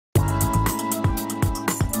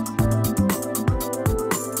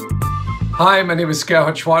Hi, my name is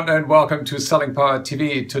Gerhard Schwantner and welcome to Selling Power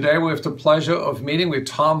TV. Today we have the pleasure of meeting with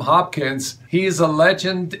Tom Hopkins. He is a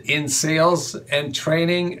legend in sales and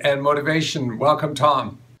training and motivation. Welcome,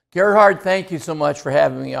 Tom. Gerhard, thank you so much for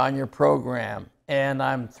having me on your program. And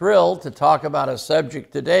I'm thrilled to talk about a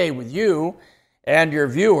subject today with you and your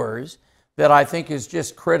viewers that I think is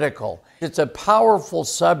just critical. It's a powerful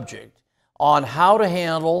subject on how to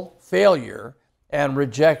handle failure and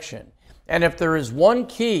rejection. And if there is one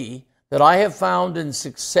key that I have found in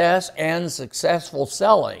success and successful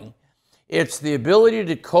selling, it's the ability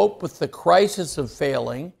to cope with the crisis of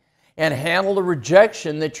failing and handle the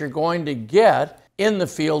rejection that you're going to get in the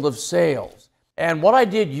field of sales. And what I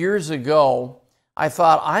did years ago, I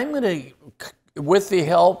thought I'm going to, with the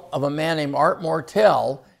help of a man named Art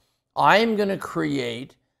Mortell, I'm going to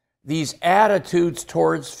create these attitudes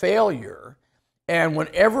towards failure. And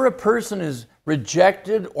whenever a person is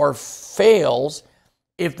rejected or fails,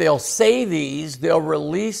 if they'll say these, they'll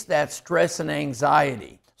release that stress and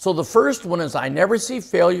anxiety. So the first one is, I never see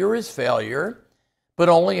failure as failure, but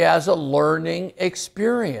only as a learning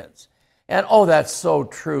experience. And oh, that's so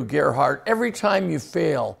true, Gerhard. Every time you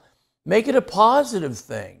fail, make it a positive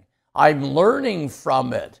thing. I'm learning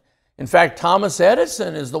from it. In fact, Thomas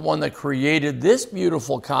Edison is the one that created this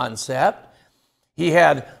beautiful concept. He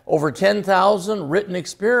had over 10,000 written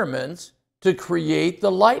experiments to create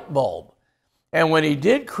the light bulb. And when he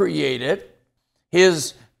did create it,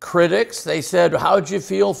 his critics, they said, how'd you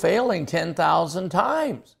feel failing 10,000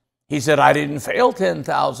 times? He said, I didn't fail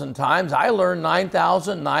 10,000 times. I learned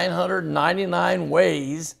 9,999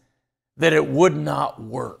 ways that it would not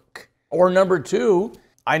work. Or number two,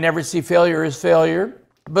 I never see failure as failure,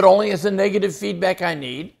 but only as a negative feedback I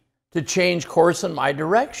need to change course in my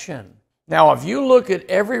direction. Now, if you look at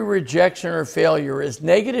every rejection or failure as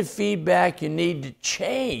negative feedback you need to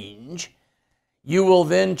change, you will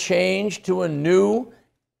then change to a new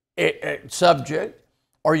subject,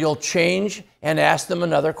 or you'll change and ask them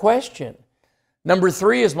another question. Number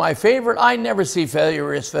three is my favorite. I never see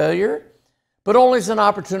failure as failure, but only as an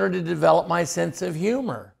opportunity to develop my sense of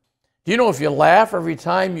humor. Do you know if you laugh every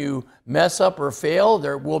time you mess up or fail,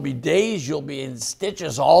 there will be days you'll be in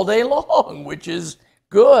stitches all day long, which is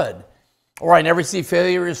good. Or I never see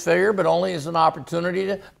failure as failure, but only as an opportunity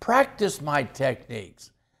to practice my techniques.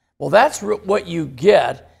 Well, that's what you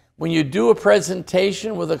get when you do a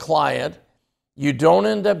presentation with a client. You don't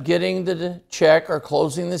end up getting the check or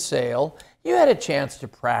closing the sale. You had a chance to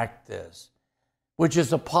practice, which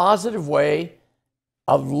is a positive way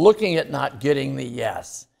of looking at not getting the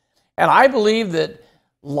yes. And I believe that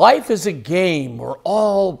life is a game we're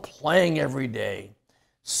all playing every day.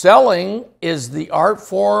 Selling is the art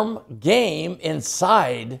form game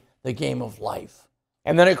inside the game of life.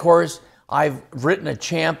 And then, of course, I've written a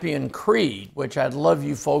champion creed, which I'd love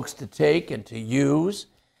you folks to take and to use.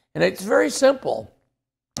 And it's very simple.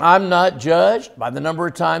 I'm not judged by the number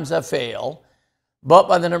of times I fail, but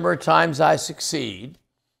by the number of times I succeed.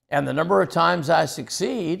 And the number of times I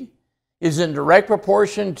succeed is in direct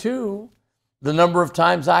proportion to the number of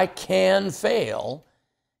times I can fail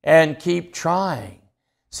and keep trying.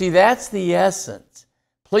 See, that's the essence.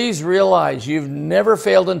 Please realize you've never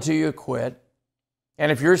failed until you quit.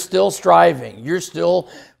 And if you're still striving, you're still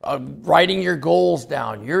writing your goals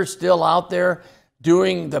down, you're still out there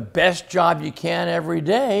doing the best job you can every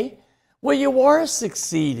day, well, you are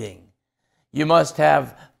succeeding. You must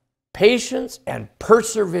have patience and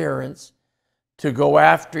perseverance to go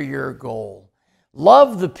after your goal.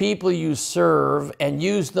 Love the people you serve and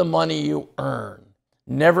use the money you earn.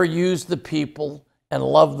 Never use the people and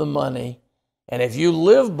love the money. And if you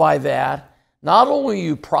live by that, not only will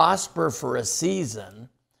you prosper for a season,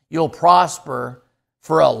 you'll prosper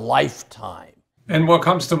for a lifetime. And what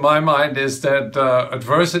comes to my mind is that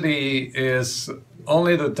adversity is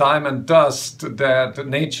only the diamond dust that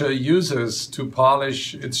nature uses to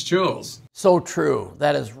polish its jewels. So true.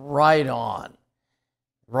 That is right on.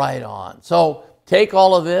 Right on. So take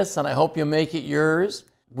all of this, and I hope you make it yours.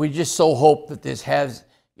 We just so hope that this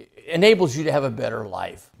enables you to have a better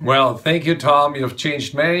life. Well, thank you, Tom. You've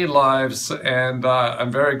changed many lives, and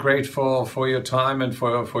I'm very grateful for your time and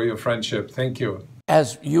for your friendship. Thank you.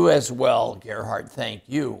 As you as well, Gerhard. Thank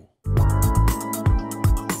you.